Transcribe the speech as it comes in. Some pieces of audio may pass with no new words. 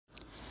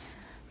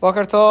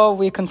Boker Tov,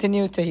 we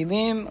continue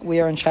Tehillim.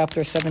 We are in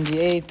chapter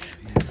 78.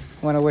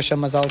 I want to wish a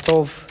Mazal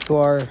Tov to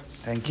our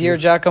dear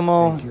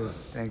Giacomo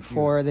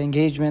for the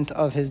engagement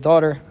of his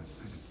daughter.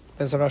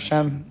 Be'ezrat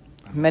Hashem,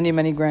 many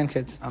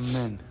grandkids.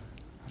 Amen.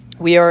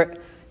 We are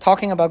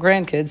talking about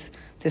grandkids.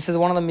 This is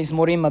one of the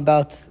mizmorim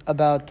about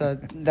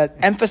that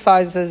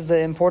emphasizes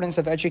the importance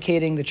of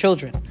educating the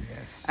children.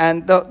 Yes.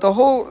 And the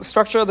whole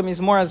structure of the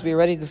mizmor, as we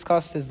already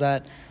discussed,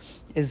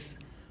 is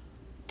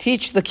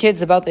teach the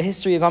kids about the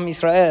history of Am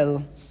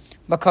Yisrael,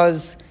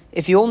 because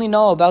if you only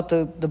know about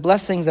the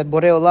blessings that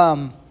Borei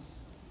Olam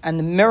and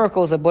the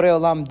miracles that Borei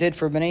Olam did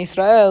for Bnei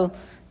Israel,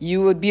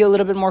 you would be a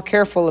little bit more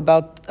careful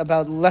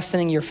about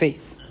lessening your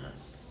faith.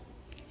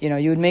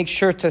 You would make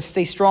sure to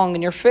stay strong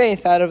in your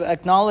faith out of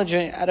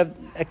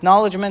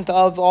acknowledgement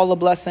of all the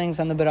blessings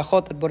and the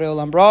berachot that Borei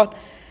Olam brought.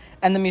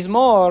 And the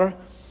Mizmor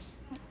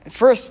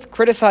first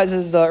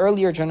criticizes the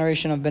earlier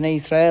generation of Bnei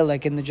Israel,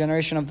 like in the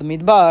generation of the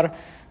Midbar,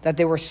 that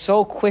they were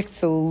so quick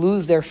to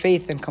lose their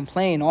faith and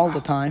complain all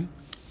the time.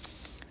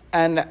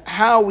 And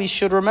how we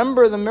should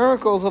remember the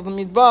miracles of the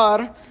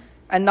Midbar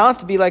and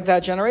not be like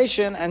that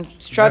generation and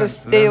try to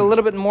stay a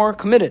little bit more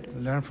committed.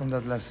 Learn from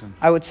that lesson.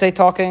 I would say,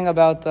 talking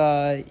about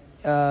Yom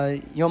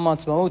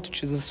Ha'atzmaut,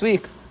 which is this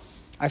week,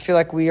 I feel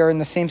like we are in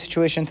the same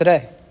situation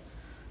today.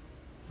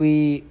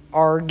 We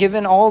are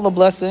given all the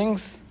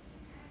blessings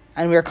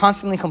and we are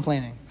constantly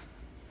complaining.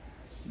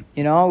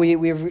 We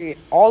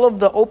all of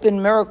the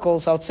open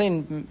miracles, I would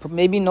say,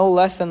 maybe no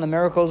less than the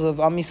miracles of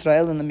Am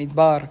Yisrael in the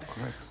Midbar,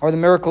 or the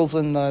miracles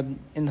in the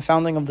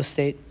founding of the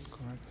state.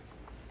 Correct.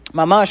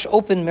 Mamash,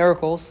 open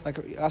miracles, like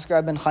Askar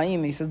ibn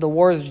Chaim, he says the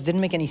wars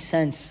didn't make any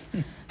sense,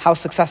 how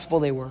successful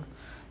they were.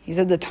 He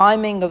said the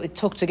timing it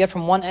took to get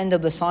from one end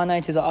of the Sinai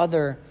to the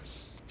other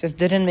just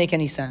didn't make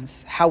any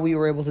sense, how we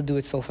were able to do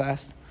it so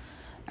fast.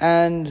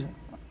 And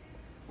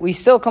we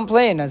still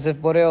complain as if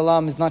Borei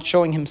Olam is not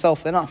showing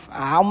himself enough.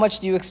 How much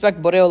do you expect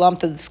Borei Olam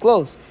to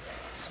disclose?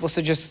 He's supposed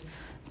to just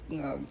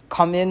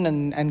come in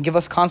and give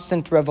us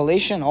constant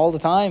revelation all the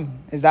time?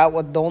 Is that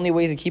the only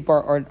way to keep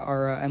our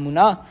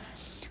emunah?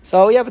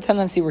 So we have a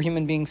tendency, we're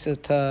human beings,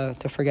 to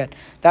forget.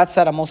 That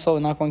said, I'm also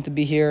not going to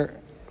be here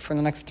for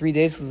the next 3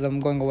 days because I'm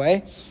going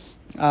away.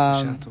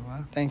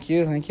 Thank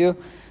you.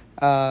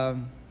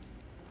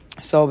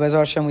 So Be'ezrat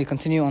Hashem, we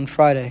continue on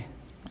Friday.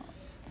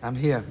 I'm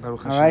here,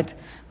 Baruch Hashem. All right.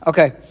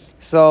 Okay,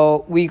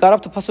 so we got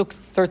up to Pasuk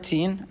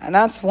 13, and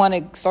that's when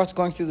it starts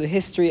going through the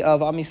history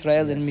of Am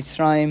Yisrael in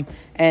Mitzrayim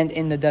and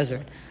in the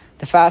desert.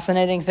 The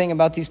fascinating thing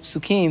about these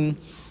Pasukim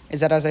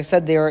is that, as I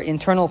said, they are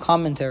internal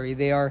commentary.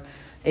 They are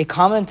a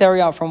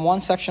commentary out from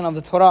one section of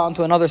the Torah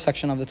onto another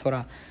section of the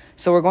Torah.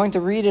 So we're going to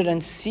read it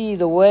and see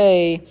the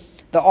way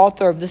the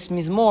author of this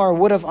Mizmor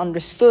would have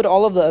understood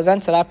all of the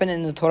events that happened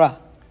in the Torah.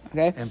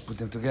 Okay? And put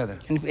them together.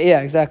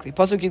 Yeah, exactly.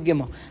 Pasuk Yud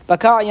Gimel.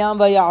 Baka yam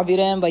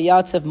va'yavirem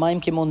va'yatzev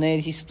maim kimoned.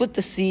 He split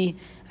the sea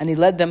and he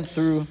led them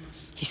through.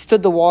 He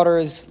stood the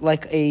waters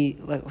like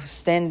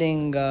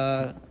standing.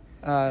 It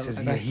says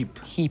like a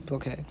heap. Heap.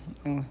 Okay.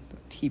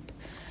 Heap.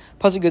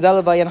 Pasuk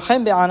Yud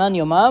Vayanchem be'anan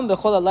yomam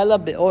v'chol halayla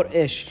be'or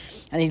ish.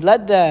 And he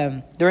led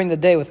them during the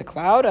day with a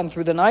cloud, and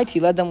through the night he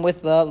led them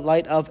with the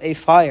light of a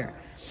fire.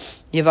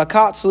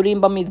 Yevakat surim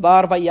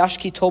b'midbar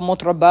vayashki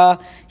tomot rabah.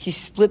 He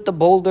split the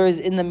boulders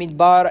in the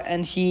midbar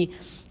and he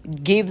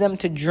gave them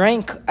to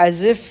drink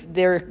as if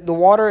the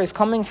water is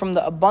coming from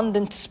the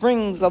abundant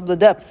springs of the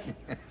depth.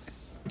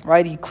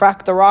 Right? He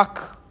cracked the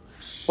rock.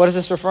 What is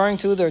this referring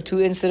to? There are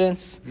two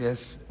incidents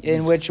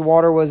in which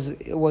water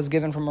was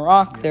given from a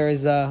rock. Yes. There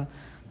is the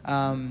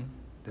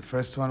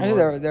first one.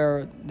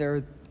 There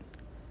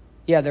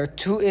are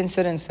two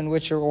incidents in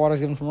which water is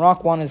given from a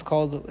rock. One is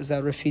called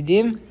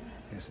Refidim.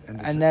 Yes,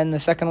 and then the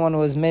second one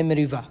was Me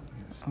Meriva.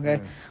 Okay,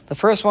 right. The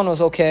first one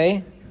was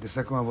okay. The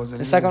second one was a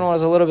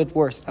little bit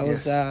worse. That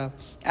was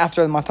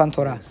after the Matan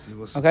Torah. Yes, he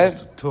was supposed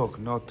to talk,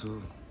 not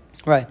to.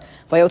 Right.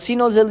 And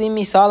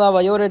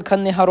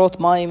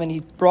he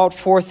brought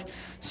forth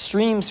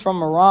streams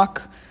from a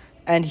rock,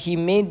 and he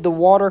made the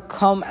water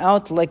come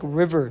out like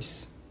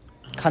rivers.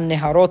 Kan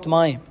neharot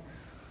mayim.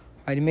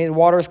 Right. He made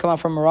waters come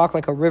out from a rock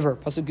like a river.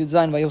 Pasuk Yud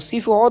Zayin.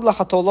 Vayosifu od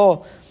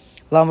lachatolo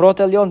lamrot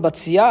elyon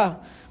batziyah.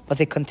 But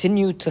they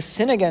continued to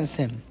sin against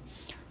him,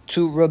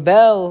 to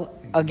rebel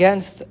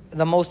against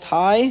the Most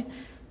High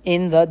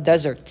in the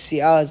desert.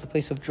 Siyah is a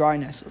place of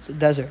dryness. It's a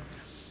desert.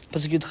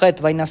 Pasuk Yud Chet.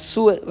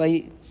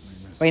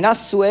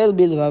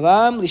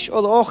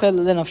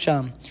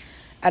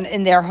 And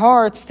in their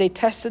hearts they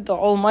tested the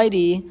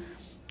Almighty,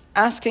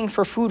 asking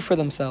for food for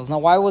themselves. Now,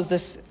 why was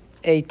this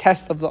a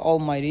test of the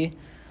Almighty?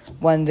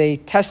 When they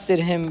tested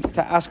him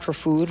to ask for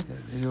food,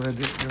 they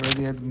already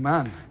had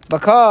man.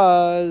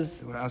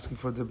 Because they were asking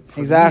for the meat.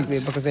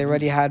 Because they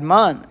already had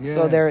man. Yes.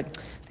 So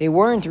they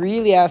weren't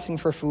really asking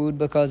for food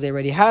because they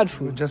already had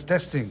food. They were just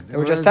testing. They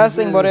were just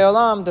testing Borei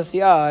Olam to see,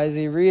 is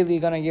he really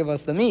going to give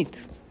us the meat?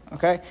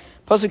 Okay.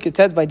 Pasuk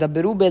Yutet,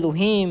 Vaydaberu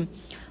be'Elohim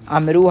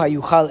amru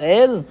hayuchal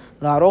el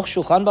la'aroch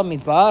shulchan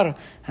b'midbar.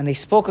 And they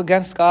spoke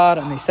against God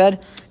and they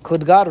said,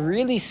 could God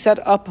really set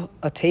up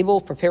a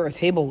table, prepare a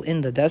table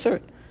in the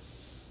desert?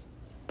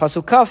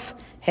 Pasuk Kaf,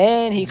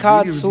 Hen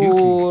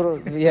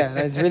hikatsur. Yeah,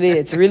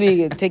 it's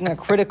really taking a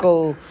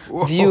critical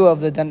view of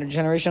the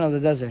generation of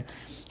the desert.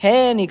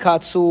 Hen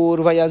hikatsur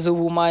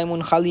vayazuvu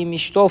maimun chalim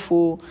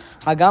mishtofu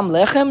hagam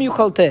lechem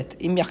yukaltet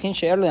im yachin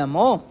she'er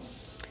le'amo.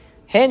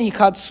 Hen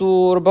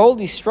hikatsur, behold,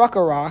 he struck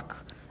a rock,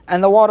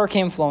 and the water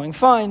came flowing.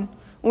 Fine.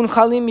 Un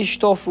chalim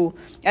mishtofu,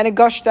 and it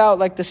gushed out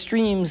like the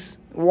streams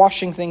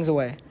washing things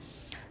away.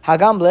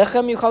 Hagam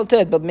lechem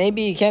yuchaltet, but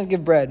maybe he can't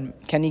give bread.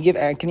 Can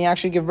he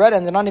actually give bread?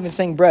 And they're not even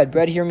saying bread.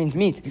 Bread here means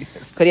meat.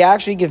 Yes. Could he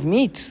actually give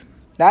meat?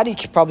 That he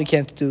probably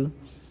can't do.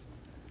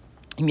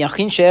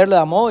 Yachin she'er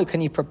le'amo, can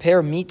he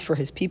prepare meat for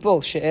his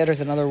people? She'er is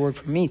another word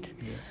for meat.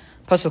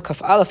 Pasuk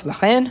kaf aleph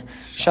lachen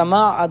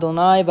shama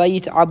Adonai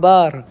vayit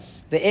abar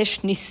ve'esh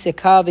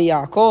nisseka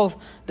ve'Yaakov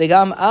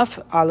ve'gam af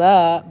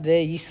ala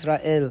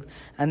ve'Yisrael.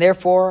 And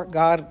therefore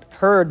God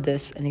heard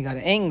this and he got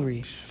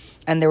angry.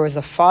 And there was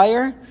a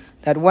fire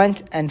that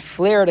went and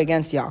flared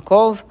against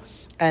Yaakov,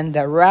 and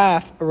the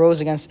wrath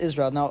arose against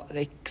Israel. Now,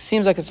 it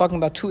seems like it's talking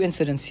about two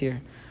incidents here.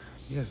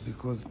 Yes,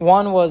 because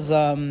one was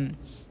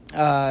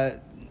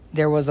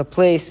there was a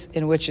place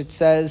in which it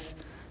says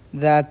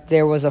that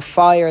there was a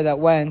fire that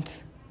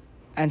went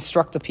and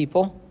struck the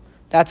people.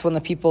 That's when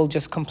the people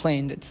just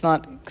complained. It's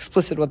not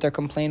explicit what their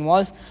complaint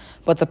was,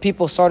 but the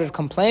people started to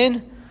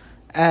complain,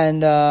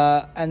 and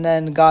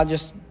then God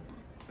just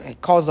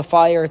caused the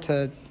fire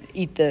to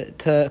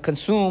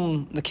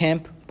consume the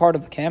camp, part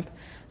of the camp.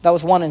 That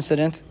was one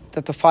incident,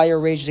 that the fire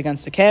raged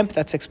against the camp.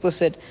 That's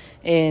explicit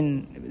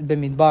in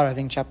Bimidbar, I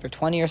think chapter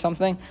 20 or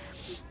something.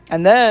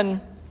 And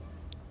then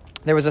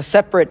there was a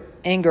separate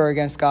anger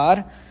against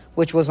God,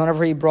 which was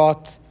whenever they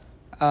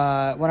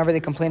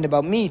complained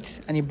about meat,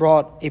 and he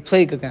brought a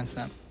plague against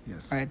them.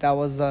 Yes. Right, that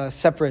was a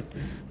separate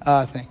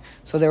thing.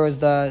 So there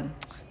was I'm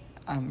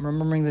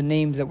remembering the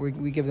names that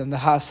we give them. The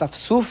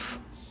Ha-Safsuf,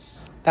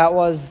 that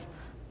was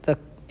the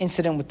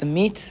incident with the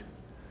meat,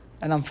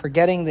 and I'm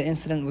forgetting the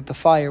incident with the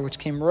fire, which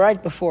came right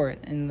before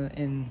it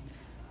in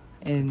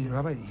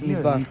Rabbi,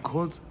 here he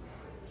calls,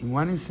 in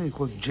one instance he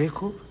calls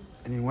Jacob,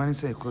 and in one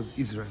instance he calls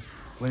Israel.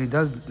 When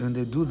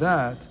they do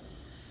that,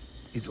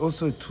 it's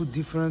also two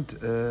different.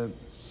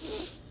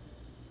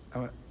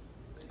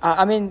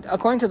 I mean,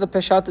 according to the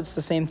Peshat, it's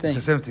the same thing.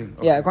 It's the same thing.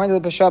 Okay. Yeah, according to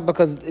the Peshat,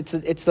 because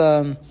it's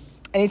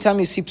anytime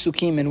you see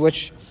psukim in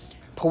which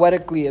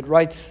poetically it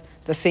writes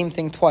the same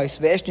thing twice.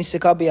 The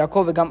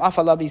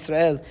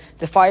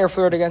fire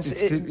flared against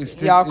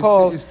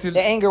Yaakov.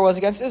 The anger was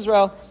against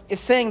Israel.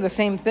 It's saying the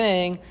same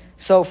thing.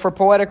 So for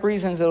poetic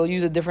reasons, it'll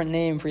use a different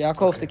name for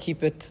Yaakov to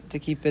keep it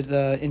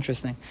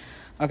interesting.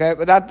 Okay,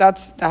 but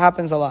that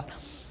happens a lot.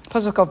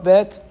 Pasuk of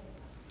Bet.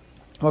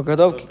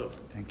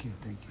 Thank you.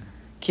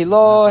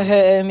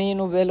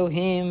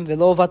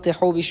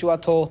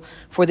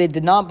 For they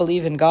did not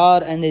believe in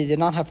God and they did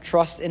not have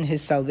trust in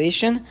His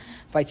salvation.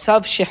 So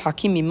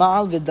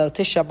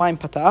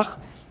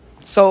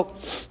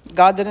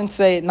God didn't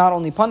say not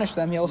only punish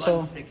them, He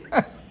also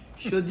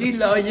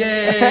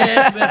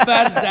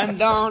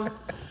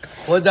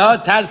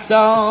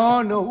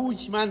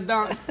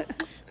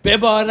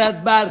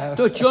ببارد بر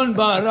تو چون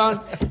باران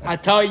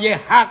عطای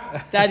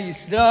حق در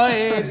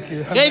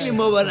اسرائیل. خیلی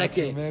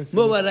مبارکه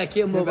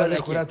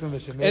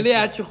الی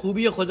هرچی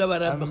خوبی خدا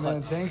برات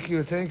بخواد. Thank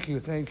you.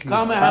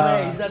 کام همه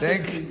عزت.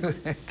 Thank you.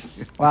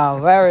 Wow,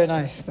 very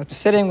nice. That's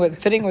fitting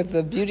with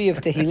the beauty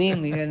of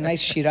Tehillim. We got a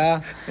nice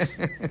shira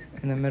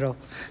in the middle.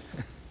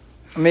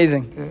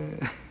 Amazing.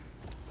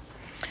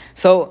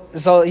 So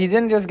he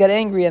didn't just get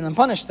angry and then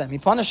punish them. He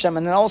punished them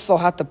and then also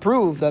had to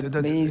prove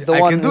that he's the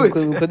one who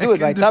could do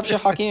it. Right?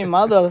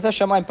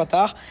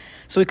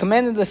 So he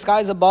commanded the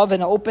skies above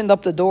and opened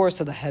up the doors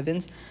to the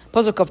heavens.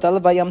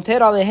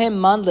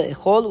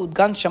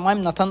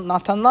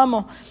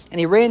 And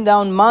he rained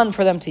down man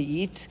for them to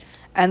eat.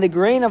 And the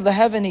grain of the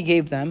heaven he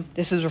gave them.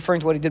 This is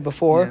referring to what he did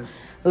before. Yes.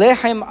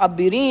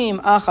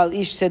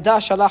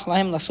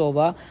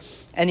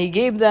 And he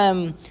gave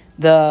them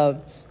the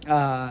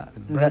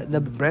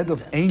bread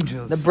of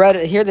angels. The bread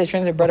here they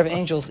translate bread of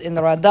angels. In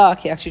the Radak,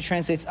 he actually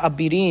translates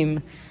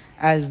abirim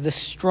as the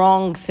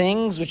strong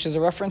things, which is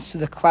a reference to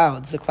the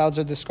clouds. The clouds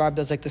are described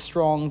as like the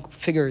strong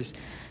figures.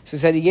 So he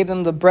said he gave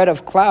them the bread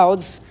of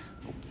clouds,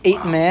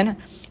 8 men.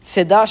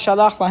 Seda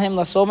shalach lahem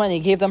lasova, and he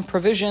gave them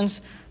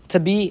provisions to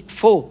be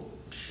full.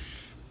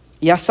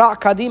 Yasa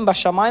kadim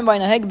bashamayim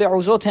v'inaheg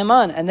be'uzot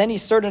heman, and then he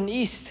stirred an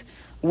east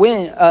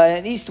wind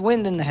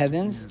in the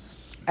heavens,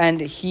 and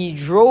he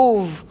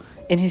drove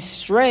in his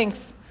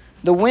strength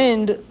the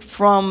wind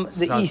from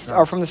the east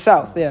or from the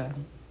south. Yeah.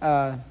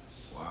 I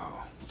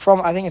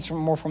think it's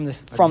from the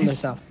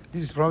south.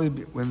 This is probably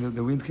when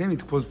the wind came.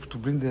 It was to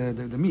bring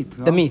the meat.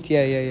 No? The meat,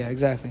 yeah,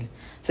 exactly.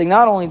 It's like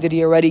not only did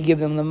he already give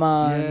them the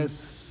man,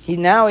 yes,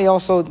 he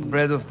also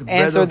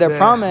answered their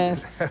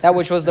promise, that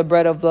which was the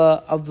bread of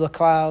the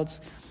clouds.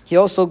 He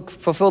also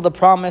fulfilled the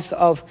promise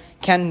of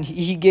can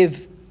he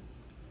give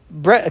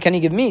bread? Can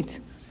he give meat?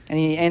 And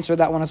he answered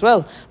that one as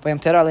well.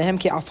 And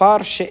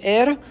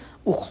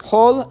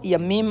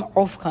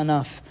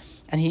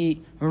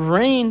he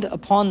rained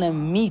upon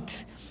them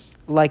meat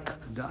like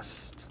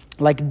dust.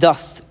 like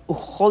dust.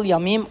 Uchol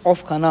yamim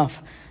of kanaf.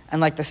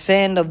 And like the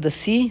sand of the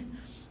sea,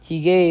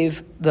 he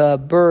gave the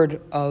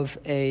bird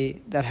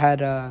that had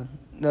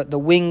the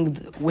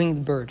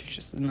winged bird,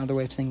 just another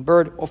way of saying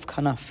bird of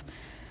kanaf,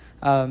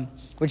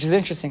 which is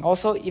interesting.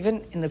 Also,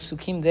 even in the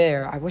psukim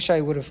there, I wish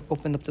I would have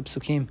opened up the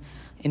psukim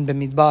in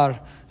Bamidbar,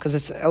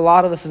 because a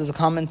lot of this is a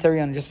commentary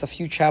on just a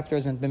few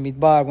chapters in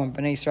Bamidbar when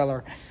Bnei Israel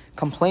are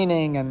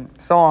complaining and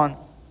so on,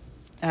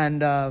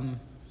 and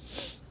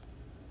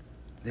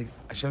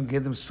Hashem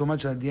gave them so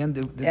much at the end.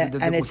 They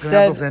and it put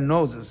said off their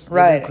noses.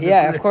 Right?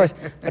 Yeah, of course.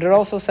 But it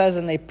also says,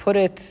 and they put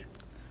it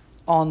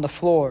on the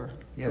floor.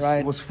 Yes, right?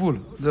 it was full.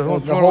 The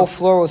whole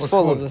floor was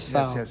full of this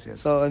fowl. Yes.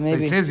 So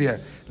it says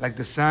here, like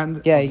the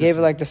sand. Yeah, he gave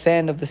it like the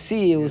sand of the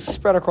sea. It was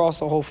spread across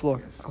the whole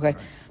floor. Yes, okay.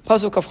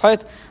 Pasuk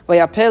Kafchet,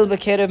 Vayapel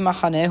bekerev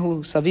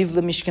machanehu saviv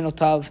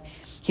lemishkenotav.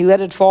 He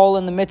let it fall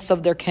in the midst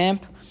of their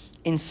camp,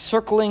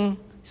 encircling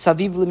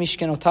saviv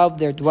lemishkenotav,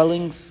 their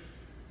dwellings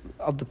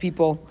of the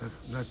people.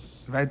 That's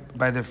right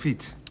by their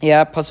feet.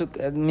 Yeah,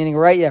 pasuk meaning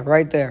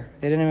right there.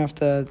 They didn't even have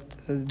to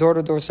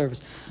door-to-door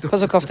service.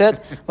 Pasuk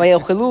Kaftet,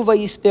 Vayachelu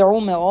vayispe'u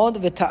me'od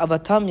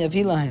v'ta'avatam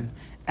yavi lahem.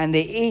 And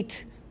they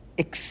ate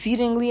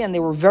exceedingly, and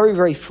they were very,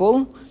 very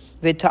full.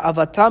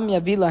 V'ta'avatam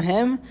yavi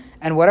lahem,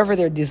 and whatever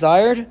they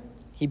desired,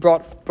 he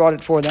brought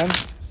it for them.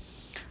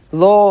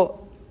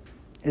 Lo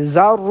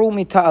zaru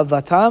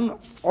mita'avatam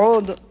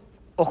od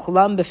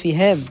ochlam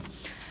befihem.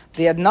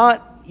 They had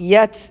not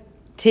yet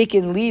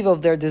taken leave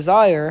of their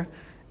desire,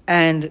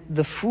 and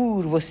the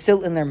food was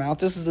still in their mouth.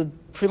 This is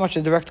pretty much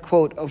a direct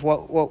quote of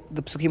what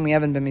the psukim we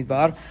have in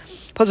Bamidbar.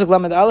 Pasuk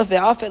Lamed Aleph,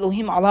 ve'af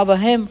Elohim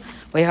alavahem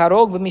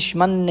ve'harog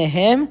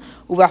b'mishmannehem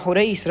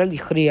u'v'achurei Yisrael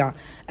yichriya.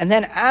 And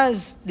then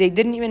as they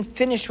didn't even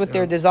finish with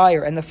their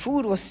desire, and the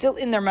food was still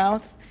in their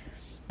mouth,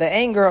 the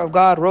anger of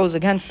God rose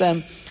against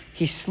them.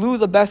 He slew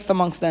the best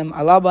amongst them.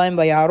 Alabaim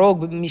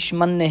ve'harog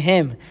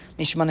b'mishmannehem.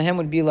 Mishmannehem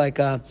would be like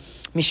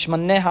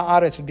mishmanneh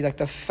ha'aretz, would be like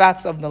the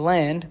fats of the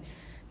land.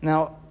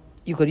 Now,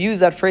 you could use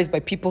that phrase by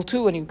people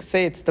too, and you could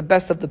say it's the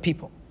best of the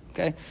people.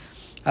 Okay,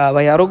 and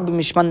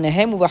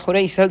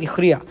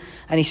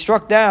he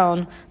struck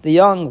down the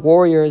young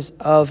warriors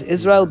of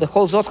Israel.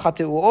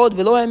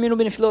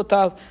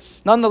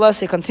 Nonetheless,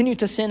 they continued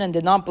to sin and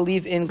did not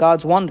believe in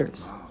God's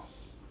wonders. Wow.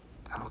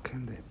 How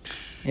can they?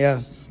 Yeah,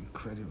 this is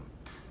incredible.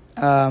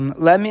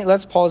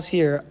 Let's pause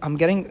here. I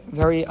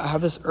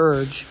have this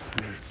urge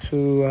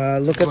to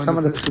look at some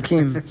of the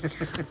psukim.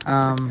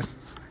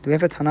 Do we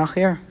have a Tanakh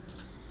here?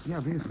 Yeah,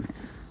 beautiful.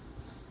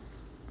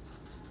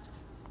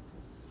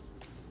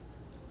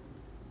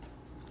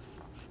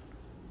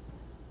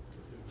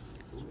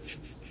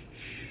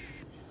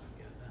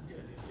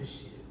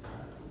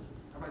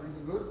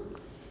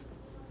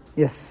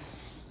 Yes,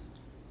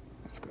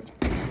 that's good.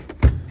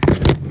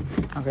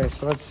 Okay,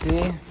 so let's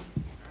see.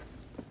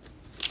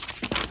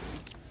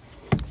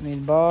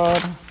 Midbar,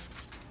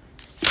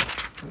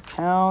 the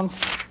count,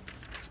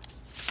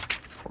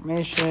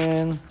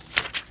 formation.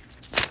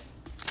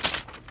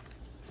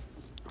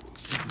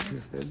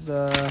 This is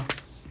here.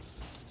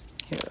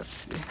 Let's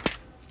see.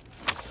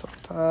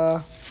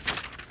 Sota.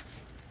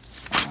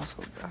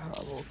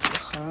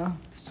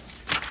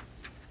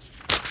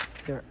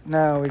 Here.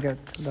 Now we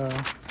get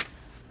the.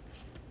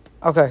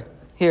 Okay,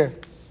 here.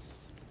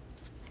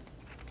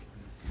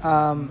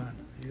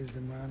 Here's the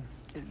man.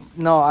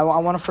 No, I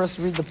want to first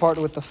read the part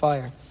with the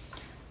fire.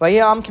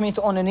 Vayam k'mit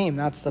onanim,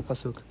 that's the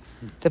pasuk.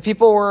 The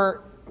people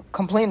were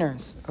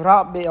complainers.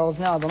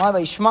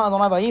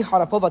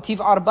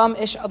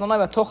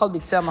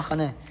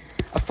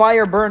 A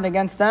fire burned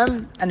against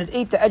them, and it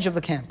ate the edge of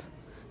the camp.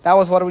 That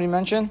was what we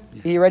mentioned.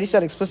 Yeah. He already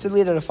said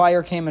explicitly that a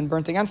fire came and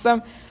burnt against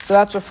them. So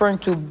that's referring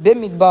to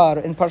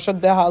Bimidbar in Parshat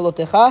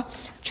Beha'alotecha,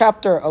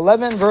 chapter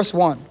 11, verse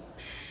 1.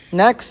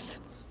 Next,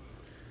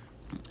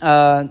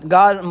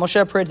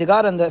 Moshe prayed to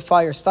God and the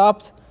fire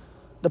stopped.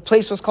 The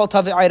place was called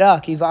Tave'ira,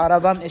 ki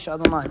va'aravam ish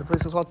Adonai. The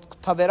place was called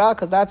Tave'ira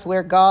because that's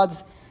where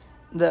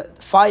the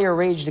fire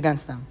raged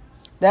against them.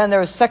 Then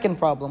there was a second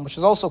problem, which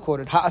is also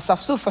quoted.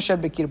 Ha'asafsuf asher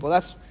bekirbo.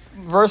 That's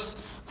verse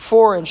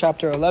 4 in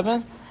chapter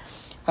 11.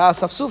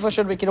 Who's going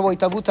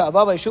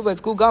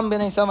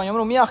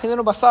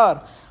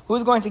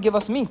to give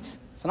us meat?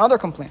 It's another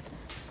complaint.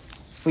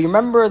 We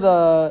remember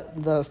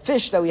the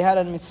fish that we had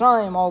in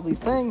Mitzrayim, all these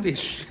things.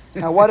 Fish.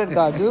 Now what did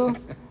God do?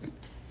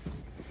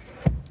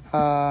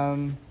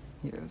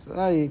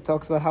 He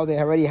talks about how they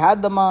already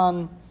had the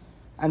man,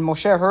 and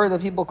Moshe heard the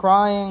people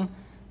crying,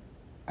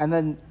 and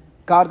then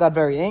God got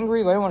very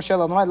angry.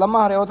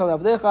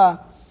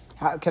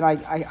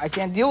 I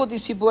can't deal with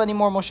these people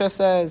anymore, Moshe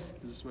says.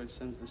 Is this where it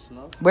sends the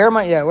slav? Where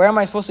am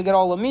I supposed to get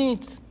all the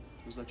meat? It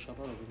was like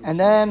Shabbat. And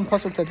then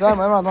Pasuk Tetzam,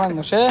 where am I going,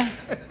 Moshe?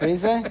 What do you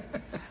say?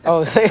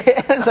 Oh,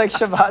 it's like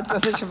Shabbat,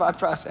 that's the Shabbat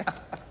project.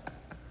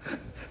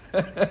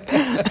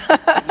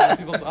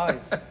 People's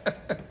eyes.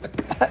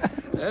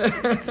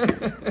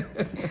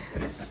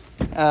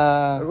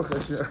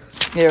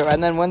 Here,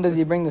 and then when does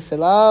he bring the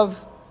Silav?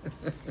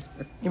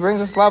 He brings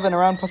the Silav in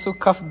around Pasuk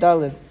Kaf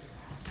Dalid.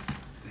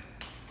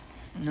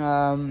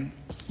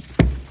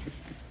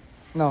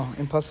 No,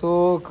 in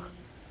Pasuk.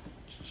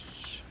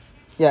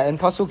 Yeah, in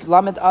Pasuk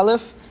Lamed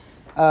Aleph.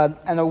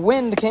 And a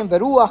wind came,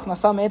 Veruach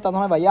nasam et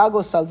Adonai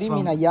vayago salvim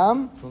min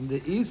hayam. From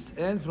the east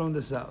and from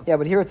the south. Yeah,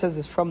 but here it says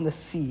it's from the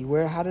sea.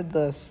 How did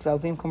the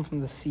salvim come from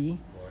the sea?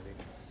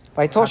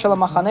 Vaitosh al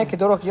machane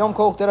kedorach yom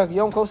koch derech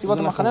yom koch sivat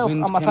machane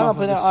amatam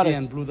pnei haaretz.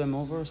 And blew them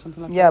over or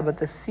something like that? Yeah, but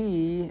the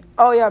sea.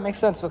 Oh yeah, it makes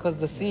sense because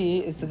the sea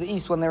is to the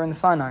east when they're in the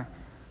Sinai.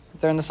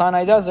 If they're in the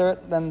Sinai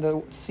desert, then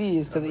the sea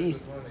is to the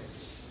east.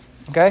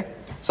 Okay?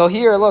 So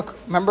here, look,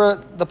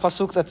 remember the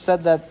pasuk that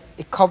said that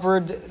it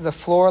covered the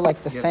floor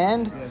like the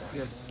sand?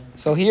 Yes.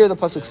 So here the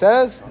pasuk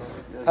says,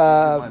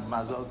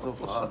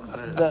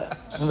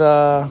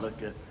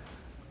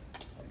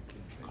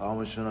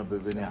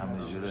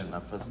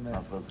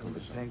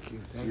 Thank you.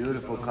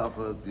 Beautiful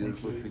couple,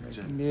 beautiful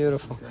picture.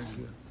 Beautiful.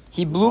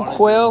 He blew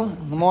quail,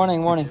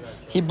 morning.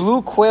 He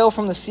blew quail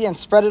from the sea and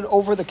spread it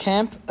over the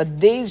camp, a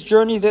day's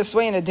journey this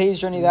way and a day's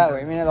journey that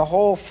way. I mean, the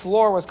whole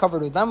floor was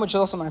covered with them, which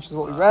also matches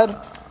what we read.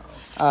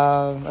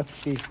 Let's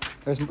see.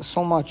 There's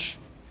so much.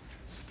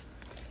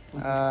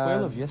 Was the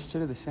quail of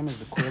yesterday the same as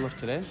the quail of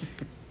today?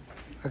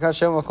 And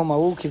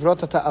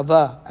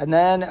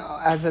then,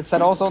 as it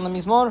said also in the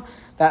Mizmor,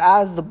 that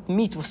as the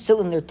meat was still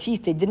in their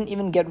teeth, they didn't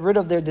even get rid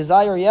of their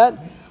desire yet.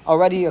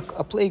 Already a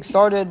plague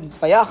started.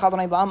 There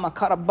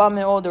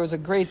was a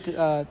great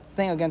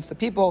thing against the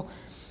people.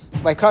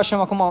 And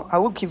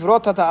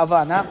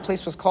that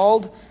place was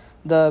called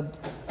the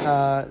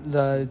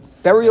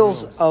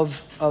burials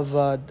of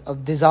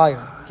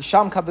desire.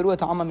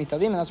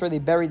 And that's where they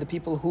buried the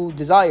people who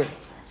desired.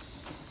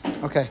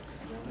 Okay.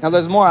 Now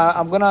there's more.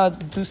 I'm going to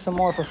do some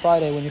more for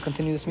Friday when you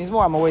continue this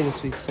Mizmor. I'm away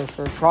this week. So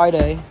for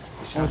Friday,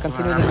 when we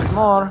continue the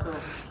Mizmor,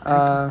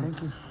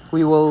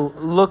 we will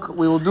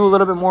do a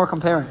little bit more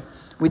comparing.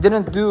 We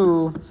didn't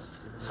do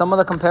some of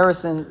the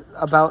comparison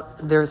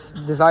about their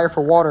desire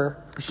for water.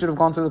 We should have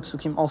gone through the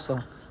Psukim also.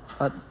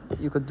 But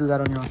you could do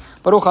that on your own.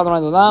 Baruch Adonai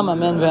L'olam.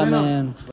 Amen ve'amen.